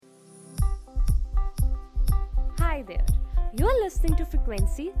Hi there. You're listening to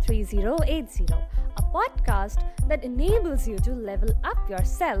Frequency 3080, a podcast that enables you to level up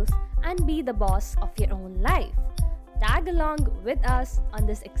yourself and be the boss of your own life. Tag along with us on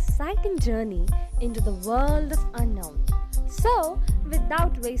this exciting journey into the world of unknown. So,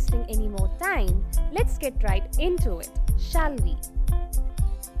 without wasting any more time, let's get right into it, shall we?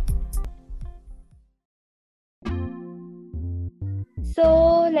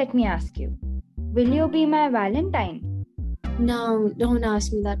 So let me ask you, will you be my Valentine? No, don't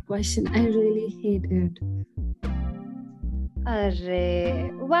ask me that question. I really hate it.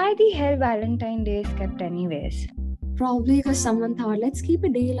 Arre, why the hell Valentine Day is kept anyways? Probably because someone thought, let's keep a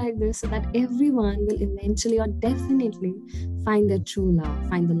day like this so that everyone will eventually or definitely find their true love,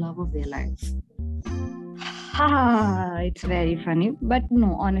 find the love of their life. Ha, it's very funny, but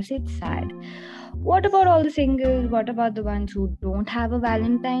no, honestly, it's sad. What about all the singles? What about the ones who don't have a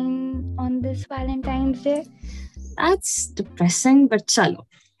Valentine on this Valentine's Day? That's depressing, but chalo.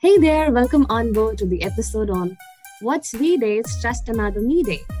 Hey there, welcome on board to the episode on What's We Day? It's just another me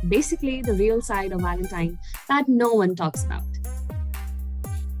day. Basically, the real side of Valentine that no one talks about.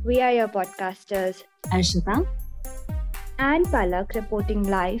 We are your podcasters Arshita and Palak reporting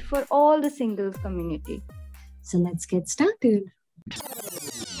live for all the singles community. So let's get started.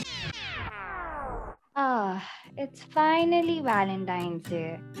 It's finally Valentine's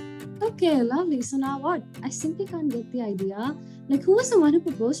Day. Okay, lovely. So now what? I simply can't get the idea. Like, who was the one who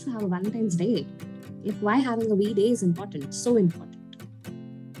proposed to have a Valentine's Day? Like, why having a V Day is important? So important.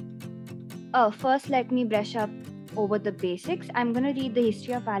 First, let me brush up over the basics. I'm going to read the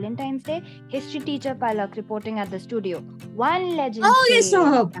history of Valentine's Day. History teacher Palak reporting at the studio. One legend. Oh, yes, says-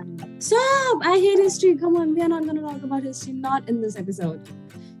 stop. Stop! I hate history. Come on, we are not going to talk about history. Not in this episode.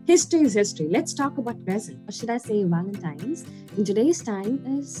 History is history. Let's talk about present. Or should I say Valentine's? In today's time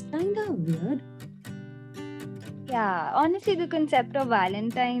is kind of weird. Yeah, honestly, the concept of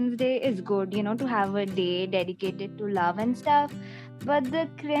Valentine's Day is good, to have a day dedicated to love and stuff. But the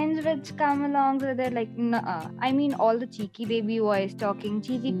cringe which come along with it, like, nuh-uh. I mean, all the cheeky baby voice talking,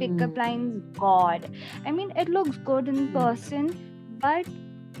 cheesy pickup lines, God. I mean, it looks good in person, but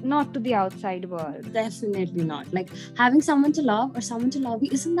not to the outside world. Definitely not. Like, having someone to love or someone to love you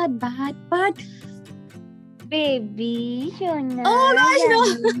isn't that bad, but Baby, oh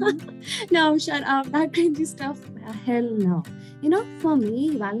gosh, no. No, shut up. That cringy stuff, hell no. For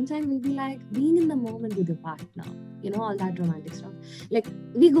me, Valentine will be like being in the moment with your partner. All that romantic stuff. Like,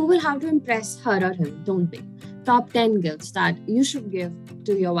 we Google how to impress her or him, don't we? Top 10 gifts that you should give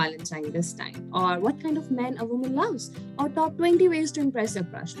to your Valentine this time. Or what kind of men a woman loves. Or top 20 ways to impress your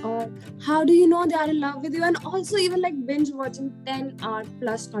crush. Or how do you know they are in love with you? And also even like binge watching 10-hour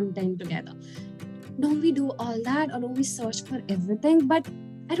plus content together. Don't we do all that, or don't we search for everything? But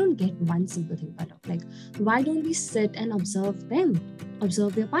I don't get one simple thing, Palak. Like, why don't we sit and observe them?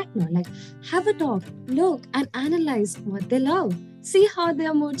 Observe your partner. Like, have a talk, look and analyze what they love. See how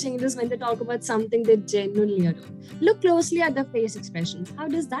their mood changes when they talk about something they genuinely adore. Look closely at their face expressions. How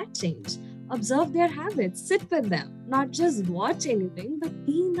does that change? Observe their habits. Sit with them. Not just watch anything, but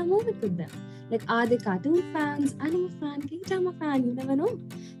be in the moment with them. Like, are they cartoon fans, anime fan, K-drama fan? You never know.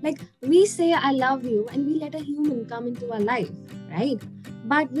 Like, we say I love you and we let a human come into our life, right?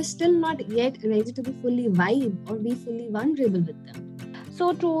 But we're still not yet ready to be fully vibe or be fully vulnerable with them.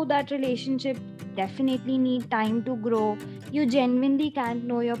 So true that relationship definitely need time to grow. You genuinely can't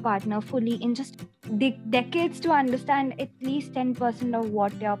know your partner fully in just decades to understand at least 10% of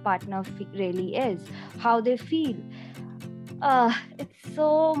what your partner really is, how they feel. It's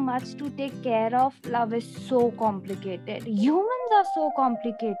so much to take care of. Love is so complicated. Humans are so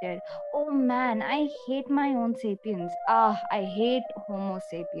complicated. Oh man, I hate my own sapiens. I hate Homo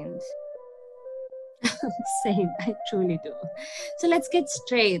sapiens. Same, I truly do. So let's get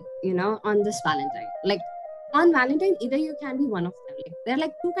straight, on this Valentine. Like, on Valentine, either you can be one of them. Like, there are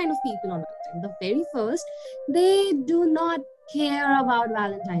like two kind of people on Valentine. The very first, they do not care about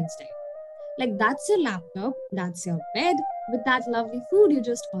Valentine's Day. Like, that's your laptop, that's your bed, with that lovely food you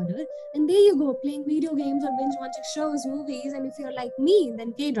just ordered, and there you go, playing video games or binge watching shows, movies, and if you're like me,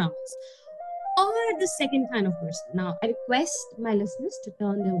 then K-dramas. Or the second kind of person. Now, I request my listeners to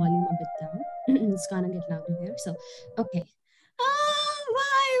turn their volume a bit down. It's gonna get louder here. So, okay.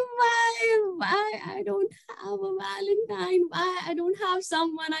 Why I don't have a Valentine? Why I don't have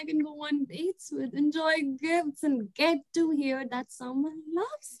someone I can go on dates with, enjoy gifts, and get to hear that someone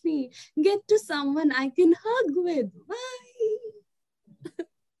loves me. Get to someone I can hug with. Why?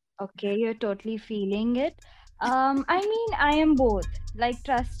 Okay, you're totally feeling it. I am both. Like,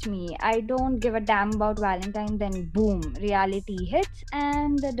 trust me, I don't give a damn about Valentine, then boom, reality hits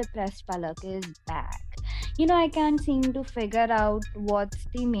and the depressed Palak is back. I can't seem to figure out what's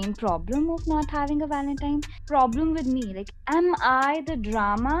the main problem of not having a Valentine. Problem with me, like, am I the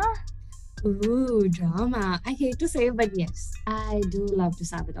drama? Ooh, drama. I hate to say, but yes, I do love to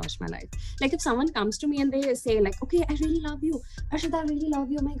sabotage my life. Like if someone comes to me and they say like, okay, I really love you. Arshad, I really love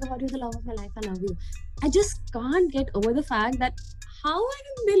you. Oh my God, you're the love of my life. I love you. I just can't get over the fact that how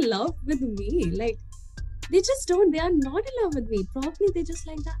aren't they in love with me? Like they just don't. They are not in love with me. Probably they just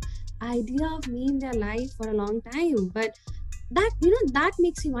like the idea of me in their life for a long time. But that that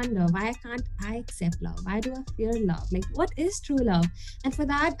makes you wonder, why can't I accept love? Why do I fear love? Like what is true love? And for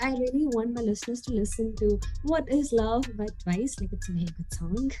that I really want my listeners to listen to What Is Love by Twice. Like it's a very good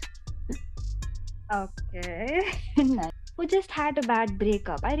song. Okay. Nice. Who just had a bad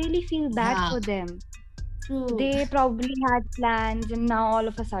breakup. I really feel bad Yeah. for them. True. They probably had plans and now all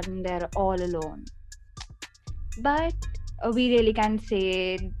of a sudden they're all alone. But we really can't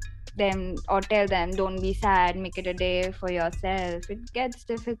say them or tell them, don't be sad, make it a day for yourself. It gets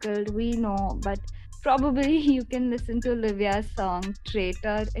difficult, we know, but probably you can listen to Olivia's song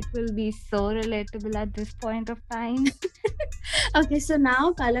Traitor. It will be so relatable at this point of time. Okay, so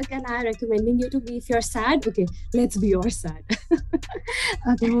now Palak and I are recommending you to be, if you're sad, okay, let's be your sad.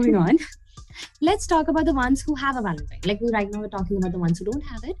 Okay, moving on. Let's talk about the ones who have a Valentine. Like right now we're talking about the ones who don't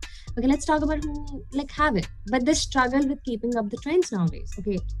have it. Okay, let's talk about who like have it, but they struggle with keeping up the trends nowadays.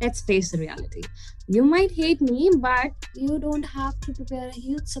 Okay, let's face the reality. You might hate me, but you don't have to prepare a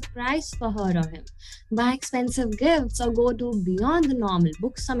huge surprise for her or him. Buy expensive gifts or go to beyond the normal.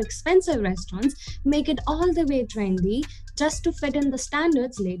 Book some expensive restaurants. Make it all the way trendy just to fit in the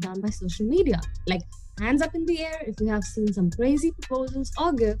standards laid down by social media. Like hands up in the air if you have seen some crazy proposals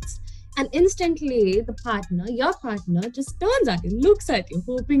or gifts. And instantly, your partner, just turns at you, looks at you,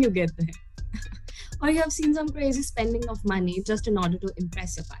 hoping you get there. Or you have seen some crazy spending of money just in order to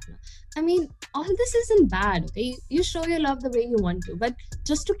impress your partner. I mean, all this isn't bad, okay? You show your love the way you want to, but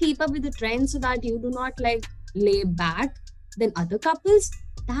just to keep up with the trend so that you do not like lay back than other couples,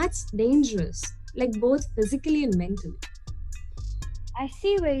 that's dangerous, like both physically and mentally. I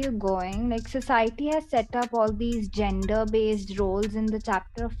see where you're going. Like, society has set up all these gender based roles in the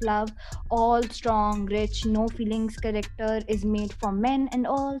chapter of love. All strong, rich, no feelings character is made for men, and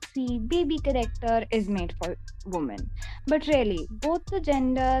all sweet baby character is made for women. But really, both the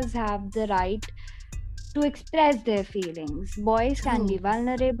genders have the right to express their feelings. Boys can be True.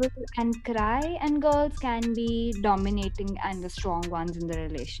 vulnerable and cry, and girls can be dominating and the strong ones in the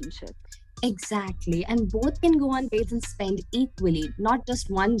relationship. Exactly. And both can go on dates and spend equally. Not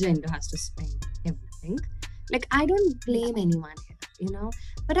just one gender has to spend everything. Like, I don't blame anyone here,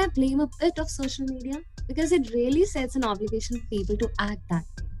 but I blame a bit of social media because it really sets an obligation for people to act that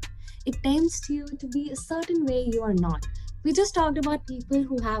way. It tempts you to be a certain way you are not. We just talked about people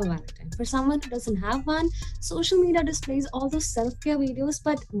who have a Valentine. For someone who doesn't have one, social media displays all those self-care videos,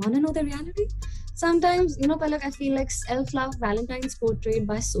 but wanna know the reality? Sometimes, Palak, I feel like self-love Valentine's portrayed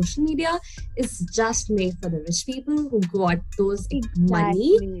by social media is just made for the rich people who got those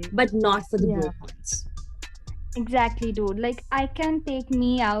money, Exactly. but not for the Yeah. broke ones. Exactly, dude. Like, I can take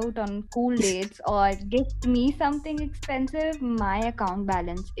me out on cool dates or gift me something expensive. My account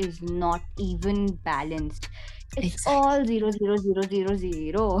balance is not even balanced. It's Exactly. all 0, 0, 0, 0,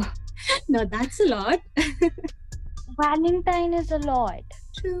 0. No, that's a lot. Valentine is a lot.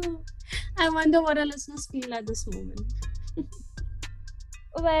 True. I wonder what our listeners feel at this moment.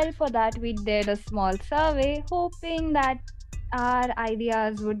 Well, for that, we did a small survey, hoping that our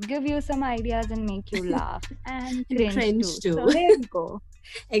ideas would give you some ideas and make you laugh and And cringe cringe too. So too. there we go.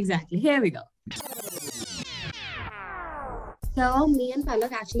 Exactly. Here we go. So me and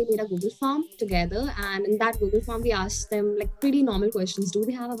Palak actually made a Google form together, and in that Google form we asked them like pretty normal questions. Do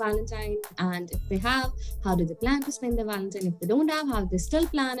they have a Valentine? And if they have, how do they plan to spend their Valentine? If they don't have, how do they still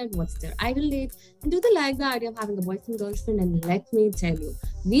plan it? What's their ideal date? And do they like the idea of having a boyfriend, girlfriend? And let me tell you,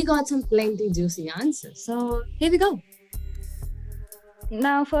 we got some plenty juicy answers. So here we go.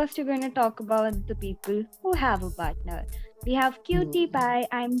 Now, first, we're going to talk about the people who have a partner. We have Cutie Pie.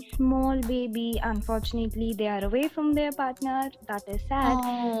 I'm small baby. Unfortunately, they are away from their partner. That is sad.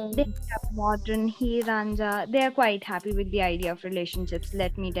 Oh, They have Modern, Hey Ranja. They are quite happy with the idea of relationships,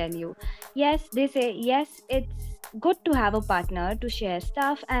 let me tell you. Yes, they say, yes, it's good to have a partner to share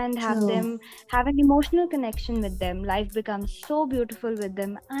stuff and have true. them have an emotional connection with them. Life becomes so beautiful with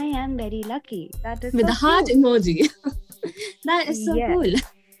them. I am very lucky. That is With so the heart cute. emoji. That is so Yes. cool.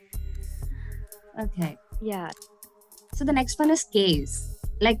 Okay. Yeah. So the next one is Kays.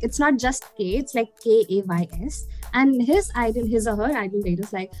 Like it's not just K, it's like Kays. And his or her ideal date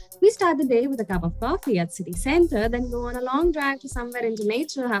is like, we start the day with a cup of coffee at city center, then go on a long drive to somewhere into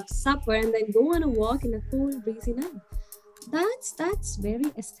nature, have supper, and then go on a walk in a cool, breezy night. That's very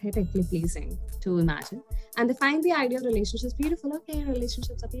aesthetically pleasing to imagine. And they find the idea of relationships beautiful. Okay,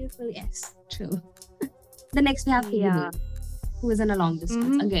 relationships are beautiful. Yes, true. The next we have Phoebe, Yeah. who is in a long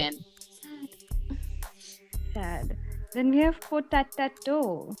distance Mhm. again. Sad. Then we have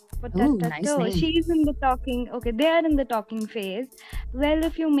Potato. Ooh, nice name. She's in the talking. Okay, they are in the talking phase. Well,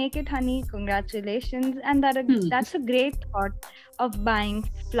 if you make it, honey, congratulations. And that's a great thought of buying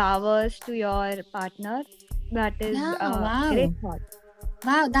flowers to your partner. That is Yeah, a wow. great thought.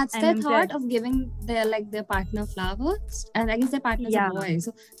 Wow, that's I'm their impressed. thought of giving their partner flowers, and I guess their partner's Yeah. a boy.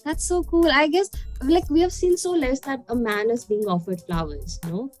 So that's so cool. I guess like we have seen so less that a man is being offered flowers.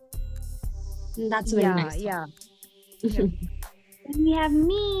 No, and that's a very Yeah, nice. yeah. thought. Then we have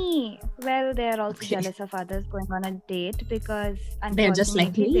me. Well, they are also Okay. jealous of others going on a date because They're just like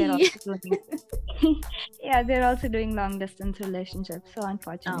unfortunately they're me. also doing yeah, they're also doing long distance relationships. So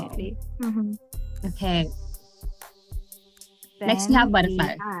unfortunately. Mhm. Okay, next we Then have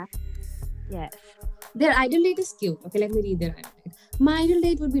Butterfly. Yes. Their ideal date is cute. Okay, let me read their ideal date. My ideal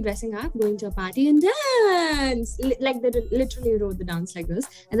date would be dressing up, going to a party and dance. Like they literally wrote the dance like this.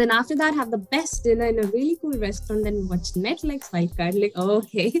 And then after that, have the best dinner in a really cool restaurant. Then watch Netflix while cuddling. Oh,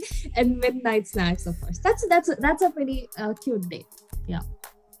 okay, and midnight snacks, of course. That's a pretty cute date.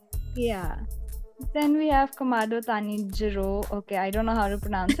 Yeah. Then we have Kamado Tanijiro. Okay, I don't know how to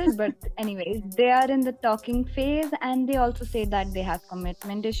pronounce it, but anyways, they are in the talking phase and they also say that they have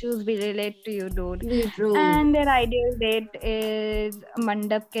commitment issues. We relate to you, dude. We drew. And their ideal date is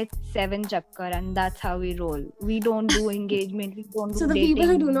Mandap ke 7 chakkar, and that's how we roll. We don't do engagement, we don't do So the dating.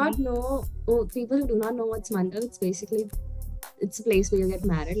 people who do not know what's mandal, it's a place where you get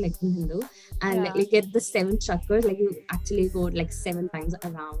married, like in Hindu, and Yeah. you get the 7 chakras, like you actually go like 7 times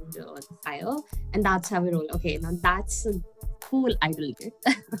around the fire, and that's how we roll. Okay, now that's a cool ideal date.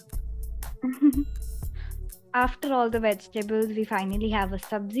 After all the vegetables, we finally have a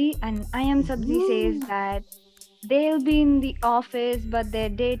sabzi, and I am sabzi Ooh. says that they'll be in the office, but their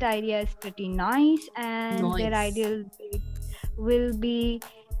date idea is pretty nice, and their Nice. ideal date will be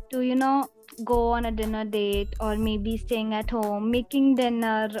to go on a dinner date or maybe staying at home, making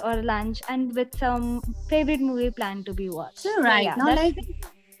dinner or lunch, and with some favorite movie planned to be watched. So right yeah, now,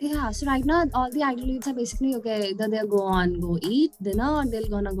 that's so right now all the ideal dates are basically okay. Either they'll go eat dinner, or they'll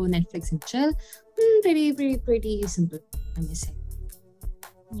gonna go Netflix and chill. Pretty simple, I may say.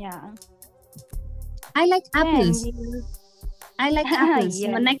 yeah. I like Then apples. we- I like apples.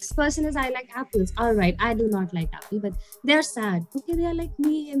 Yes. My next person is I like apples. All right, I do not like apple, but they're sad. Okay, they are like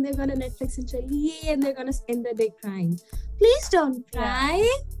me, and they're gonna Netflix and chill. Yeah, and they're gonna spend their day crying. Please don't cry.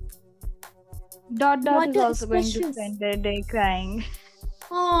 Dot Water is is also going to precious. spend their day crying.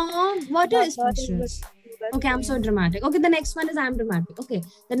 Aww, water Dot is Dot is precious. the Okay, I'm so dramatic. Okay, the next one is I'm dramatic. Okay,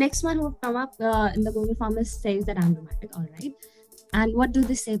 the next one who have come up in the Google form says that I'm dramatic. All right, and what do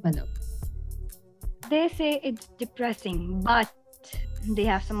they say, Palak? They say it's depressing, but they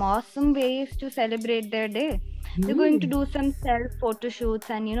have some awesome ways to celebrate their day. They're going to do some self photo shoots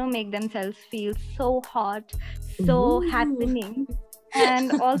and make themselves feel so hot, so Ooh. happening.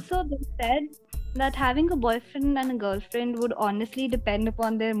 And also they said that having a boyfriend and a girlfriend would honestly depend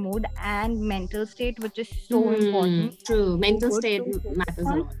upon their mood and mental state, which is so important. True, mental Good state to focus matters a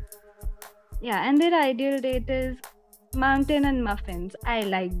on. lot. Yeah, and their ideal date is mountain and muffins. I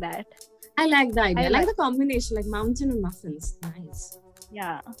like that. I like the idea. I I like like- the combination, like mountain and muffins. Nice.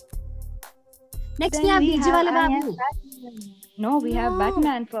 Yeah. Next Then we have we BG have Wale I Am Babu. Batman. No, we have No.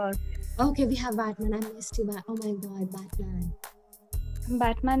 Batman first. Okay, we have Batman. I missed you. Oh my god, Batman.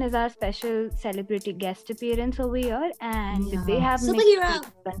 Batman is our special celebrity guest appearance over here, and Yeah. they have mixed Superhero.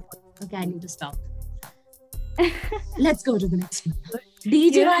 feedback. Okay, I need to stop. Let's go to the next one.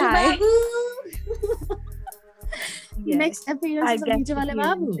 DJ You're Wale high. Babu. Yes. Next appearance Our is of guest DJ Wale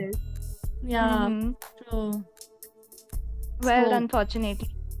Babu. appearances. Yeah, Mhm. true. Well, So- unfortunately,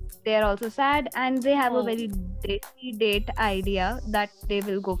 they are also sad, and they have a Oh. very date idea that they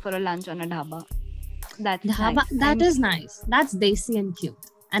will go for a lunch on a dhaba. That's Dhaba, nice. that is nice. That's desi and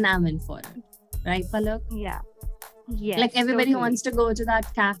cute. And I'm in for it. Right, Palak? Yeah. Yes. Like everybody totally. wants to go to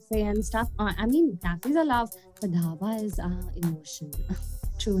that cafe and stuff. I mean, cafes are love, but dhaba is emotion.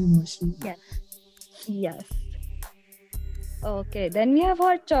 True emotion. Yeah. Yes. Okay, then we have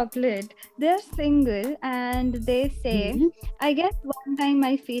hot chocolate. They're single and they say, Mhm. I guess one time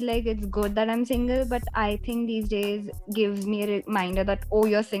I feel like it's good that I'm single, but I think these days gives me a reminder that, oh,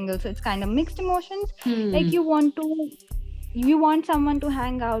 you're single. So it's kind of mixed emotions. Like Hmm. you want to you want someone to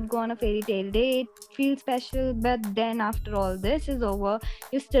hang out, go on a fairy tale date, feel special, but then after all this is over,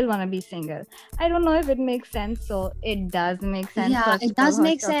 you still want to be single. I don't know if it makes sense. So it does make sense. Yeah, First it of all, does hot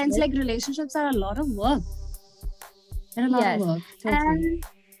make sense. chocolate. Like relationships are a lot of work. They're a lot Yes. of work. Totally. And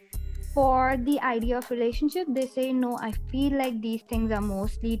for the idea of relationship, they say no, I feel like these things are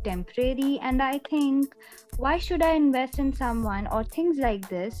mostly temporary, and I think, why should I invest in someone or things like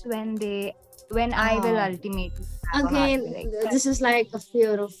this when I will Oh. ultimately have a Again, heartbreak? this is like a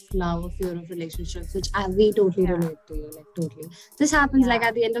fear of love, a fear of relationships, which we totally Yeah. relate to you, like totally. This happens like Yeah.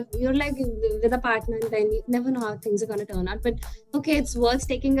 at the end of, you're like with a partner and then you never know how things are going to turn out. But okay, it's worth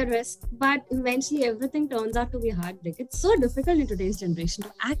taking a risk, but eventually everything turns out to be heartbreak. It's so difficult in today's generation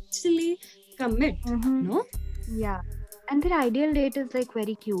to actually commit, Mm-hmm. no? Yeah. And their ideal date is like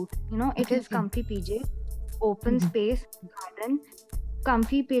very cute. It Okay, is okay. comfy PJ, open Mhm. space, garden,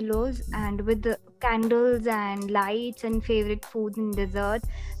 comfy pillows, and with the candles and lights and favorite foods and dessert.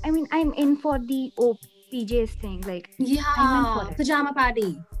 I mean, I'm in for the PJs thing. Like, I'm in for Yeah, it. pajama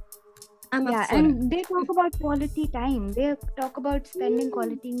party. I'm up Yeah, for it. and they talk about quality time. They talk about spending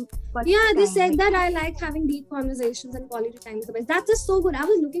quality Yeah, they time. said Like, that I like having deep conversations and quality time is the best. That's just so good. I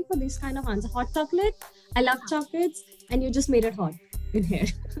was looking for this kind of answer. Hot chocolate. I love chocolates, and you just made it hot in here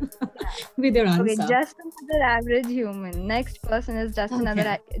with your okay, answer. just another average human. Next person is just Okay.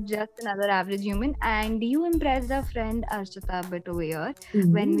 another average human, and you impressed our friend Archita a bit over here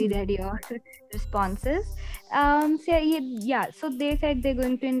when we Ooh. read your responses. So they said they're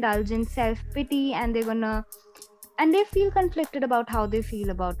going to indulge in self-pity, and they feel conflicted about how they feel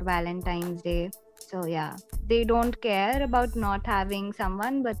about Valentine's Day. So yeah, they don't care about not having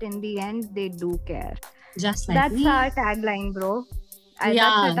someone, but in the end they do care. Just like That's me. our tagline, bro. That's Yeah.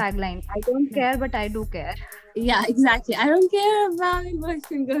 our tagline. I don't care, but I do care. Yeah, exactly. I don't care about my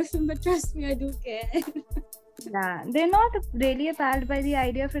fingers, but trust me, I do care. Yeah, they're not really appalled by the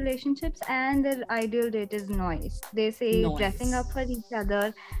idea of relationships, and their ideal date is noise. They say dressing up for each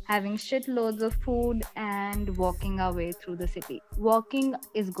other, having shitloads of food, and walking our way through the city. Walking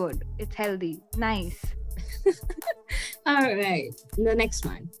is good. It's healthy. Nice. All right. The next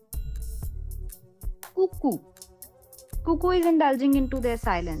one. Cuckoo. Cuckoo is indulging into their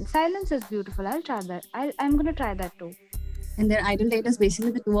silence. Silence is beautiful. I'll try that. I'm gonna try that too. And their ideal date is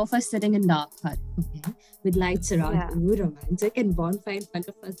basically the two of us sitting in dark hut, okay, with lights around. Yeah. Ooh, romantic, and bonfire in front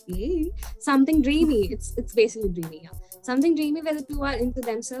of us. Yay. Something dreamy. It's basically dreamy, yeah. Something dreamy where the two are into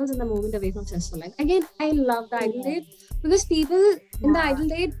themselves and the moment away from stressful life. Again, I love the ideal date because people in the Yeah. ideal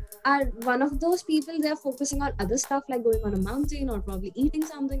date are one of those people. They're focusing on other stuff like going on a mountain or probably eating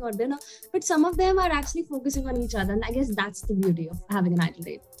something or dinner. But some of them are actually focusing on each other, and I guess that's the beauty of having an ideal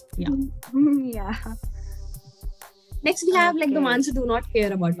date. Yeah. Yeah. Next, we have like the Okay. ones who do not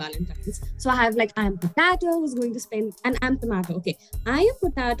care about Valentine's. So I have like I am potato who's going to spend, and I'm tomato. Okay, I am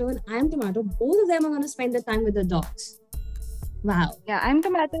potato and I am tomato. Both of them are going to spend their time with their dogs. Wow. Yeah, I'm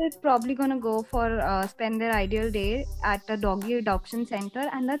Tomato is probably gonna go for spend their ideal day at a doggy adoption center,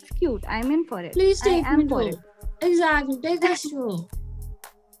 and that's cute. I'm in for it. Please I take am me for too. it. Exactly. Take us too.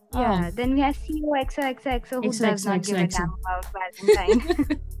 Yeah. Then we have COXOXOXO who does not give a XOXOXO. damn about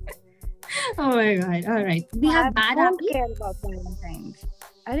Valentine. Oh my god. All right. We have bad don't apple. care about Valentine's.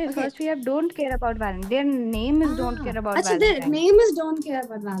 Okay. First we have don't care about Valentine. Their name is don't care about Actually, their Valentine. name is don't care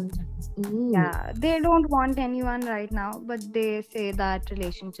about Valentine's. Ooh. Yeah, they don't want anyone right now, but they say that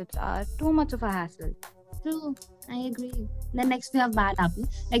relationships are too much of a hassle. True. I agree. Then next we have bad apple.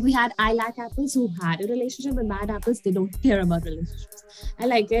 Like we had I like apples who had a relationship, but bad apples, they don't care about relationships. I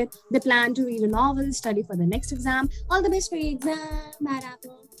like it. They plan to read a novel, study for the next exam. All the best for your exam, bad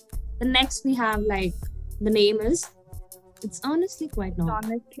apple. The next we have like the name is. It's honestly quite normal.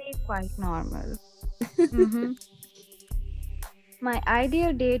 Honestly, quite normal. Mhm. My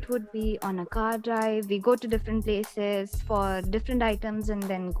ideal date would be on a car drive. We go to different places for different items and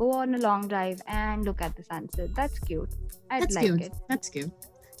then go on a long drive and look at the sunset. That's cute. I'd That's like cute. it. That's cute.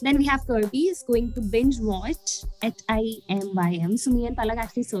 Then we have Kirby is going to binge watch at IMYM. So me and Palak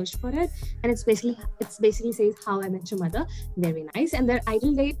actually searched for it, and it's basically says How I Met Your Mother. Very nice. And their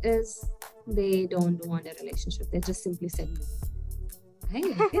ideal date is they don't want a relationship. They just simply said no. I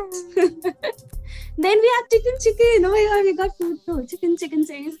like it. Then we have chicken. Oh my god, we got food too. Chicken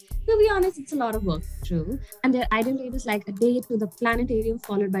says, to be honest, it's a lot of work. True. And their ideal date is like a date to the planetarium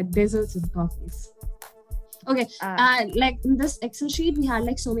followed by desserts and coffees. Okay, like in this Excel sheet, we had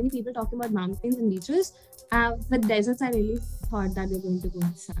like so many people talking about mountains and beaches. With deserts, I really thought that they're going to go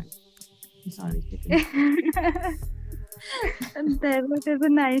with sand. I'm sorry, chicken. Desert is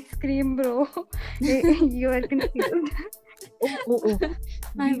an ice cream, bro. You are confused. Oh.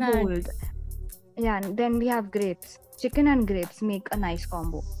 My bad. Behold. Yeah, and then we have grapes. chicken and grapes make a nice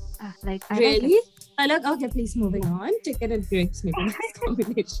combo. Like I like Really? it. Look, okay, please moving on. Chicken and grapes make a nice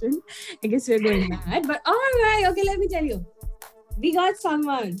combination. I guess we're going mad. But alright, okay, let me tell you. We got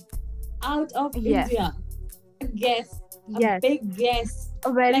someone out of Yes. India. A guest. A Yes. big guest.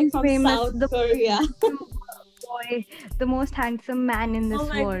 A very Like from famous, South the Korea. boy, the most handsome man in this Oh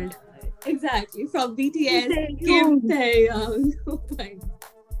my world. God. Exactly. From BTS. Kim Kim Taehyung. Taehyung. Oh my God.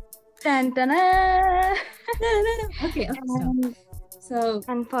 Dun, dun, dun. No. Okay, And so.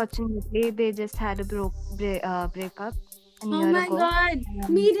 unfortunately, they just had a breakup a Oh year my ago. God.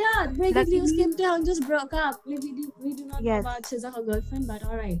 Um, Media. Breaking news. luckily- Kim Taehyung just broke up. Like, we do not know Yes. about she's her girlfriend, but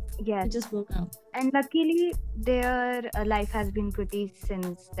alright. Yes. They just broke up. And luckily, their life has been pretty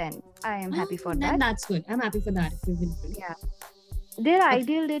since then. I am happy for Then that. that's good. I'm happy for that. If you've been pretty. Yeah. Their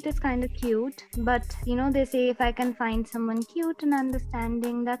ideal date is kind of cute, but they say if I can find someone cute and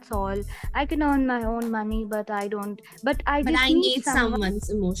understanding, that's all. I can earn my own money, but I don't. But I But just I need someone's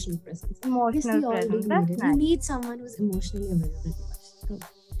emotional presence. Yes, emotional we already presence. need That's it. We nice. need someone who's emotionally available to us. True.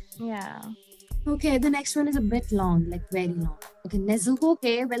 Yeah. Okay, the next one is a bit long, like very long. Okay, Nezuko,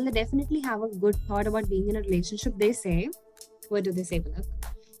 okay, well, they definitely have a good thought about being in a relationship. They say, what do they say, Palak?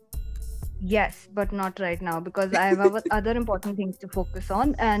 Yes, but not right now because I have other important things to focus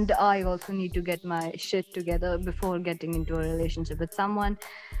on, and I also need to get my shit together before getting into a relationship with someone,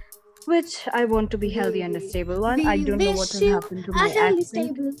 which I want to be healthy and a stable one. I We don't know what wish will you happen to a my healthy,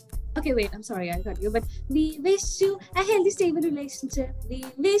 accent. stable. Okay, wait, I'm sorry, I got you. But we wish you a healthy, stable relationship. We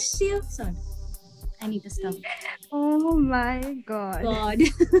wish you. Sorry, I need to stop. Oh my god. God.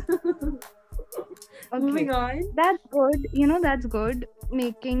 Oh my Okay. God. That's good. That's good.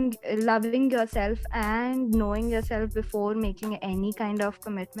 Loving yourself and knowing yourself before making any kind of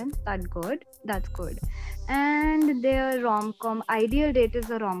commitment. That's good. And their rom-com, ideal date is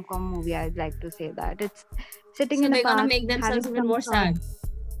a rom-com movie. I'd like to say that. It's sitting So in a they're gonna park, make themselves having even some more fun. sad.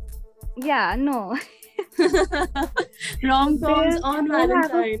 Yeah, no. Rom-coms They'll on go have a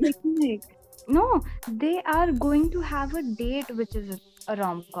Valentine. picnic. No, they are going to have a date which is a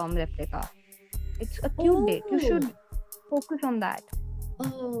rom-com replica. It's a cute date. You Oh. should focus on that.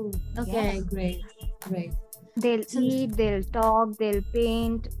 Oh, okay, Yeah. great. They'll So- eat, they'll talk, they'll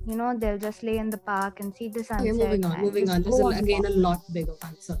paint, they'll just lay in the park and see the sunset. Okay, moving on. just There's go on again walk. a lot bigger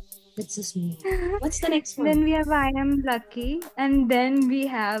answer. Let's just move on. What's the next one? Then we have I Am Lucky, and then we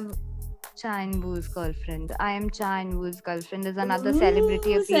have Cha In-woo's girlfriend. I Am Cha In-woo's girlfriend is another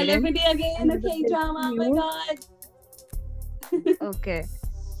celebrity Ooh, appearance. Celebrity again, Another the K-drama. Oh my news. God. Okay.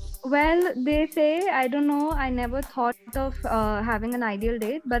 Well, they say, I don't know, I never thought of having an ideal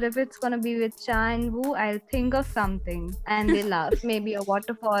date, but if it's gonna be with Cha In-woo, I'll think of something. And they laugh. Maybe a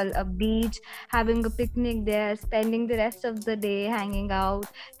waterfall, a beach, having a picnic there, spending the rest of the day hanging out,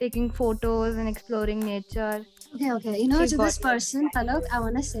 taking photos and exploring nature. Okay. She To got this it. person, Palak, I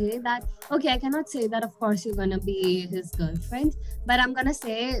want to say that, okay, I cannot say that, of course, you're going to be his girlfriend, but I'm going to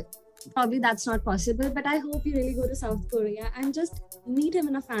say probably that's not possible. But I hope you really go to South Korea and just meet him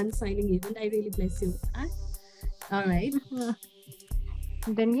in a fan signing event. I really bless you with that. All right.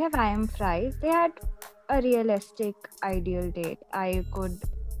 Then we have I Am Fries. They had a realistic ideal date. I could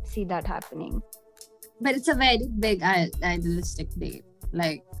see that happening. But it's a very big idealistic date.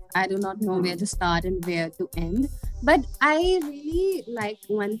 Like, I do not know where to start and where to end. But I really like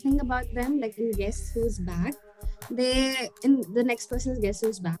one thing about them, like in Guess Who's Back. In the next person is Guess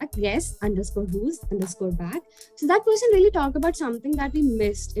Who's Back. Guess _who's _back. So that person really talked about something that we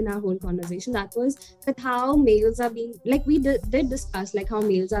missed in our whole conversation. That was that how males are being, like we did discuss, like how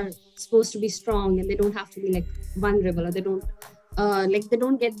males are supposed to be strong and they don't have to be like vulnerable, or they don't they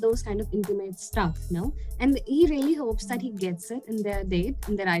don't get those kind of intimate stuff, no? And he really hopes that he gets it in their date,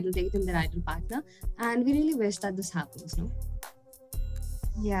 in their ideal date, in their ideal partner. And we really wish that this happens, no?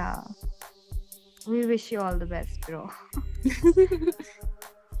 Yeah. We wish you all the best, bro.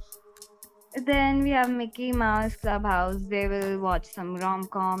 Then we have Mickey Mouse Clubhouse. They will watch some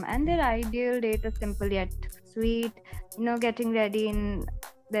rom-com, and their ideal date is simple yet sweet. Getting ready in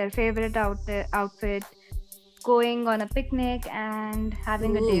their favorite outfit, going on a picnic, and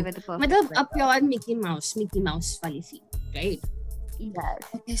having a day Ooh. with a perfect Matlab, a weather. pure Mickey Mouse wali scene, right? Yes.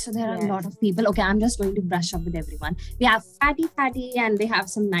 Okay, so there are Yes. a lot of people. Okay, I'm just going to brush up with everyone. We have Fatty, and they have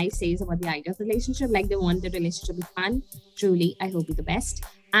some nice says about the idea of relationship. Like they want the relationship to be fun. Truly, I hope you're the best.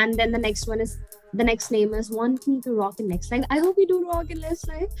 And then the next name is Want Me to Rock in Next Life. I hope we do rock in Next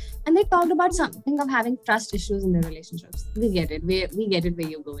Life. And they talked about something of having trust issues in their relationships. We get it. We get it where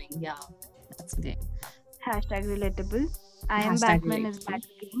you're going. Yeah, that's okay. Hashtag relatable. I Am Hashtag Batman is relatable. back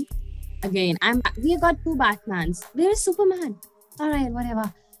again. Again, we got two Batmans. Where is Superman? All right,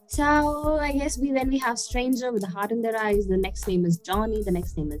 whatever. So I guess when we have stranger with a heart in their eyes, the next name is Johnny, the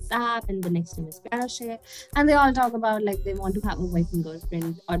next name is Zap, and the next name is Parashe. And they all talk about like they want to have a wife and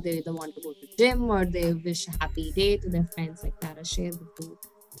girlfriend, or they either want to go to gym, or they wish a happy day to their friends like Parashe would do.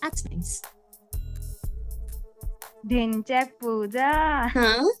 That's nice. Dhinchak Pooja.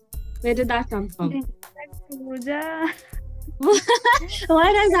 Huh? Where did that come from? Dhinchak Pooja.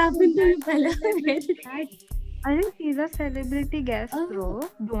 What has happened to you, Bella? Where did that? I think she's a celebrity guest, bro.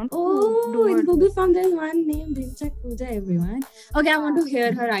 Don't in Google Form there's one name, Dhinchak Pooja, everyone. Okay, I want to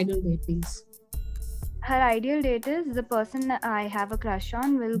hear her ideal date, please. Her ideal date is the person I have a crush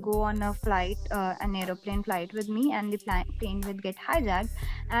on will go on a flight, an aeroplane flight with me, and the plane will get hijacked,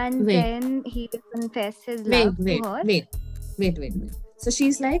 and then he will confess his love to her. Wait. So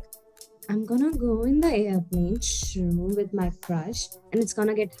she's like, I'm gonna go in the airplane with my crush, and it's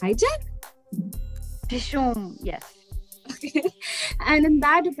gonna get hijacked? Yes. Okay. And in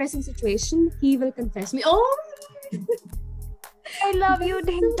that depressing situation, he will confess me. Oh! I love you,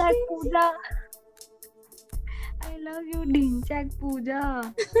 Dhinchak Pooja. I love you, Dhinchak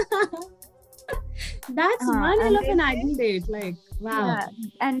Pooja. That's one hell of an ideal date. Like, wow. Yeah.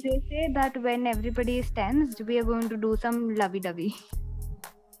 And they say that when everybody is tensed, we are going to do some lovey-dovey.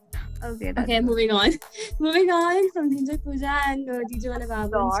 Okay, moving on. Moving on from Dhinchak Pooja and DJ Wale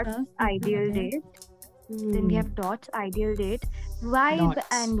Babu and stuff. Ideal date. Then we have Dot's ideal date. Vibe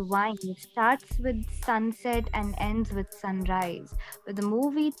and wine starts with sunset and ends with sunrise. With the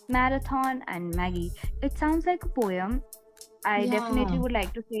movie, marathon, and Maggie. It sounds like a poem. I definitely would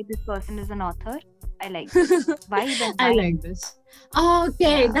like to say this person is an author. I like this. Vibe and wine. I like this.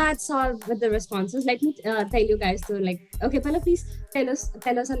 Okay, that's all with the responses. Let me tell you guys to like. Okay, Pella, please tell us,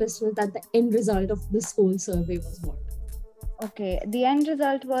 our listeners, that the end result of this whole survey was what? Okay, the end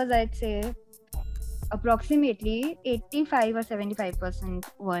result was, I'd say, approximately 85 or 75%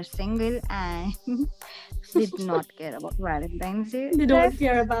 were single and did not care about Valentine's Day. They don't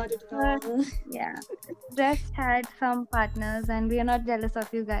care about it at all. Yeah. Rest had some partners, and we are not jealous of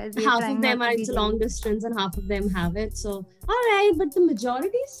you guys. Half of them are into long distance and half of them have it. So, alright, but the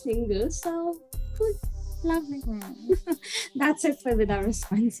majority is single. So, cool. Lovely. That's it with our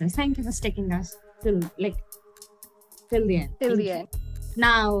responses. Thank you for sticking us till the end. Till the end.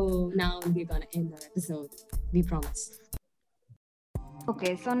 Now we're gonna end our episode. We promise.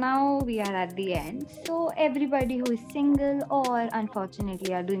 Okay, so now we are at the end. So everybody who is single or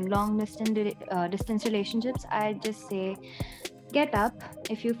unfortunately are doing long distance relationships, I just say, get up.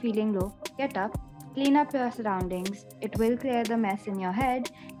 If you're feeling low, get up. Clean up your surroundings. It will clear the mess in your head,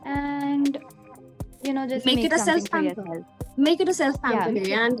 and just make it a self-pamper. Make it a self-pamper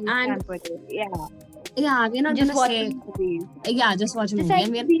day, and yeah, we're not just gonna say. Yeah, just watch a movie.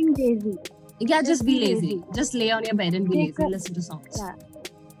 Just like being lazy. Yeah, just be lazy. Just lay on your bed and be lazy. Listen to songs. Yeah.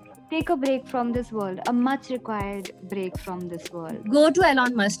 Take a break from this world. A much required break from this world. Go to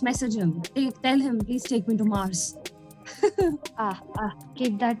Elon Musk. Message him. Tell him, please take me to Mars.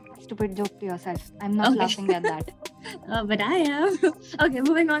 Keep that stupid joke to yourself. I'm not laughing at that. But I am. Okay,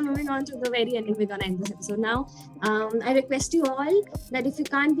 moving on to the very ending. We're gonna end this episode now. I request you all that if you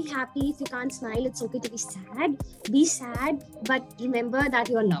can't be happy, if you can't smile, it's okay to be sad. Be sad, but remember that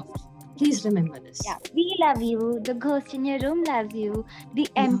you're loved. Please remember this. Yeah, we love you. The ghost in your room loves you. The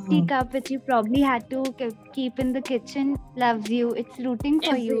empty cup which you probably had to keep in the kitchen loves you. It's rooting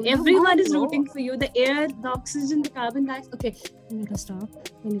for you. Everyone is rooting for you. The air, the oxygen, the carbon dioxide. Okay, we need to stop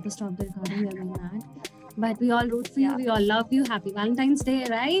the recording. We are going mad. But we all root for you. We all love you. Happy Valentine's Day,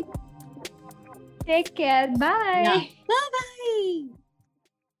 right? Take care. Bye. Yeah. Bye-bye.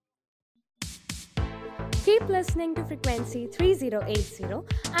 Keep listening to Frequency 3080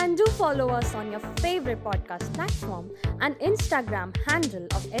 and do follow us on your favorite podcast platform and Instagram handle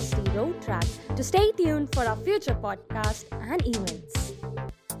of ST Road Track to stay tuned for our future podcast and events.